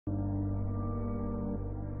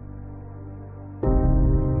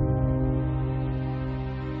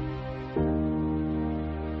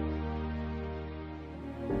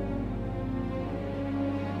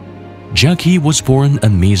Jaki was born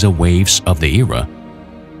amidst the waves of the era,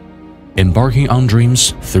 embarking on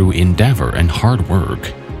dreams through endeavor and hard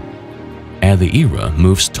work. As the era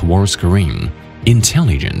moves towards green,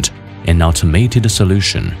 intelligent, and automated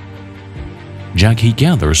solution, Jaki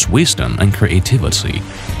gathers wisdom and creativity,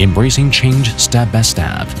 embracing change step by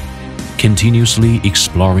step, continuously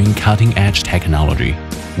exploring cutting-edge technology.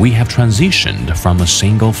 We have transitioned from a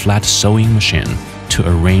single flat sewing machine to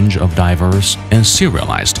a range of diverse and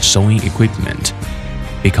serialized sewing equipment,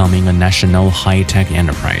 becoming a national high-tech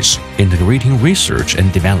enterprise, integrating research and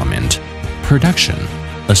development, production,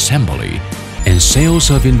 assembly, and sales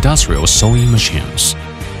of industrial sewing machines.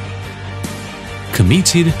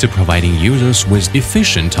 Committed to providing users with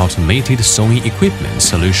efficient automated sewing equipment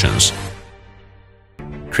solutions.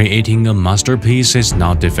 Creating a masterpiece is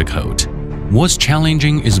not difficult. What's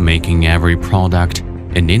challenging is making every product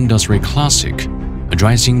an industry classic,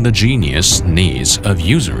 addressing the genius needs of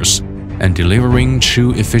users and delivering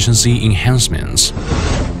true efficiency enhancements.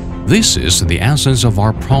 This is the essence of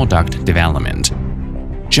our product development.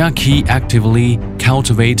 Jaki actively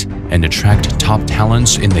cultivate and attract top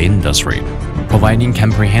talents in the industry, providing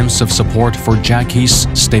comprehensive support for Jaki's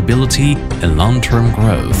stability and long-term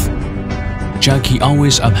growth. Jaki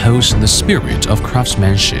always upholds the spirit of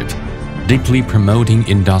craftsmanship, deeply promoting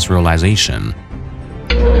industrialization,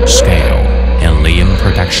 scale, and lean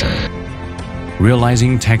production,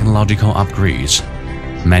 realizing technological upgrades,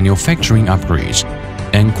 manufacturing upgrades,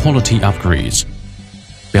 and quality upgrades.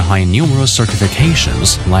 Behind numerous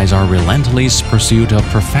certifications lies our relentless pursuit of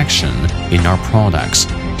perfection in our products,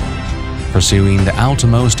 pursuing the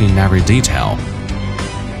utmost in every detail.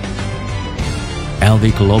 As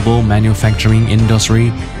the global manufacturing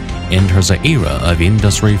industry enters the era of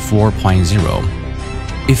Industry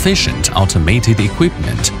 4.0, efficient automated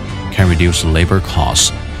equipment can reduce labor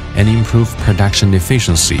costs and improve production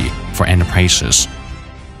efficiency for enterprises.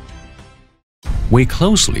 We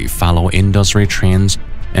closely follow industry trends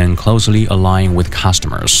and closely align with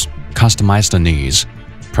customers' customized needs,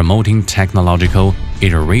 promoting technological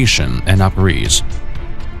iteration and upgrades.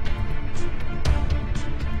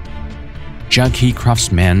 Jaki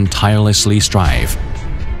craftsmen tirelessly strive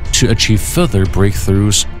to achieve further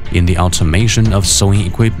breakthroughs in the automation of sewing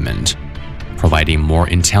equipment, providing more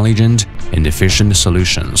intelligent and efficient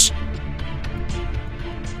solutions.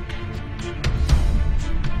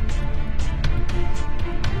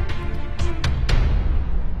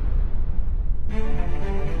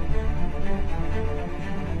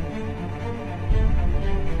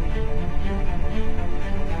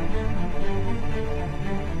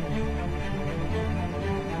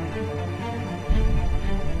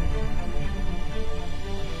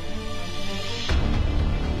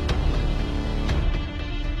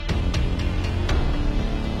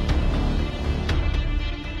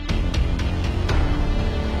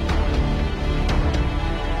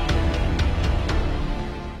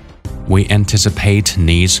 We anticipate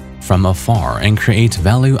needs from afar and create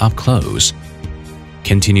value up close,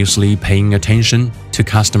 continuously paying attention to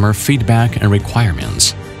customer feedback and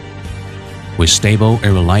requirements. With stable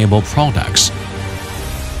and reliable products,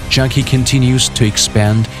 Jaki continues to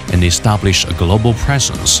expand and establish a global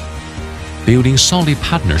presence, building solid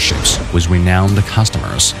partnerships with renowned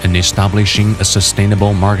customers and establishing a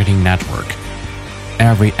sustainable marketing network.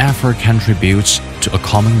 Every effort contributes to a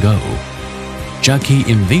common goal. Jaki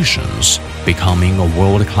envisions becoming a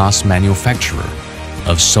world-class manufacturer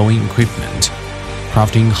of sewing equipment,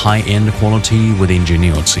 crafting high-end quality with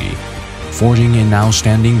ingenuity, forging an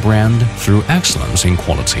outstanding brand through excellence in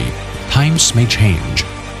quality. Times may change,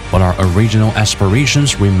 but our original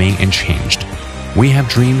aspirations remain unchanged. We have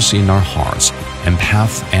dreams in our hearts and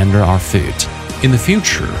paths under our feet. In the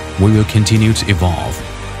future, we will continue to evolve,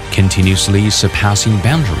 continuously surpassing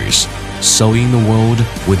boundaries, sewing the world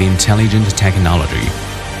with intelligent technology.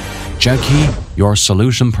 Jaki, your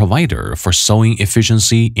solution provider for sewing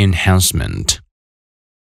efficiency enhancement.